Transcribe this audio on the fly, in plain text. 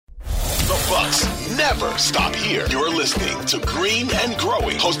never stop here. You're listening to Green and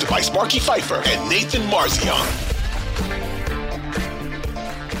Growing, hosted by Sparky Pfeiffer and Nathan Marzion.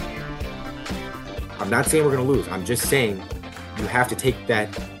 I'm not saying we're going to lose. I'm just saying you have to take that.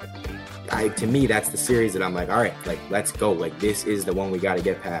 To me, that's the series that I'm like, all right, like, let's go. Like, this is the one we got to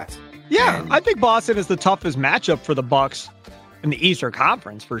get past. Yeah, I think Boston is the toughest matchup for the Bucks in the Eastern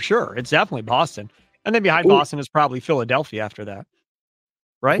Conference, for sure. It's definitely Boston. And then behind Boston is probably Philadelphia after that.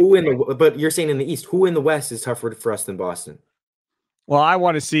 Right? But you're saying in the East, who in the West is tougher for us than Boston? Well, I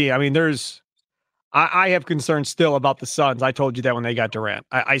want to see. I mean, I have concerns still about the Suns. I told you that when they got Durant.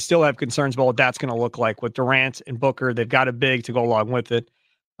 I still have concerns about what that's going to look like with Durant and Booker. They've got a big to go along with it.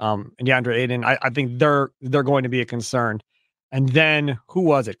 And DeAndre Ayton, I think they're going to be a concern. And then who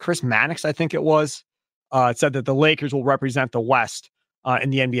was it? Chris Mannix, I think it was, said that the Lakers will represent the West in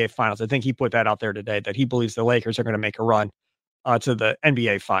the NBA Finals. I think he put that out there today, that he believes the Lakers are going to make a run to the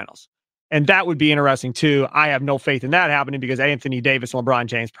NBA Finals. And that would be interesting, too. I have no faith in that happening because Anthony Davis and LeBron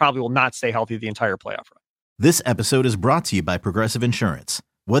James probably will not stay healthy the entire playoff run. This episode is brought to you by Progressive Insurance.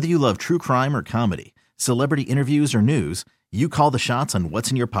 Whether you love true crime or comedy, celebrity interviews or news, you call the shots on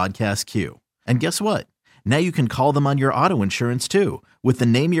what's in your podcast queue. And guess what? Now you can call them on your auto insurance, too, with the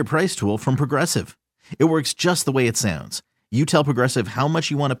Name Your Price tool from Progressive. It works just the way it sounds. You tell Progressive how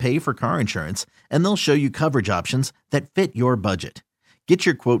much you want to pay for car insurance, and they'll show you coverage options that fit your budget. Get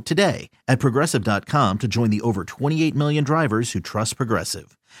your quote today at Progressive.com to join the over 28 million drivers who trust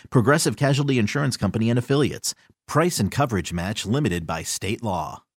Progressive. Progressive Casualty Insurance Company and Affiliates. Price and coverage match limited by state law.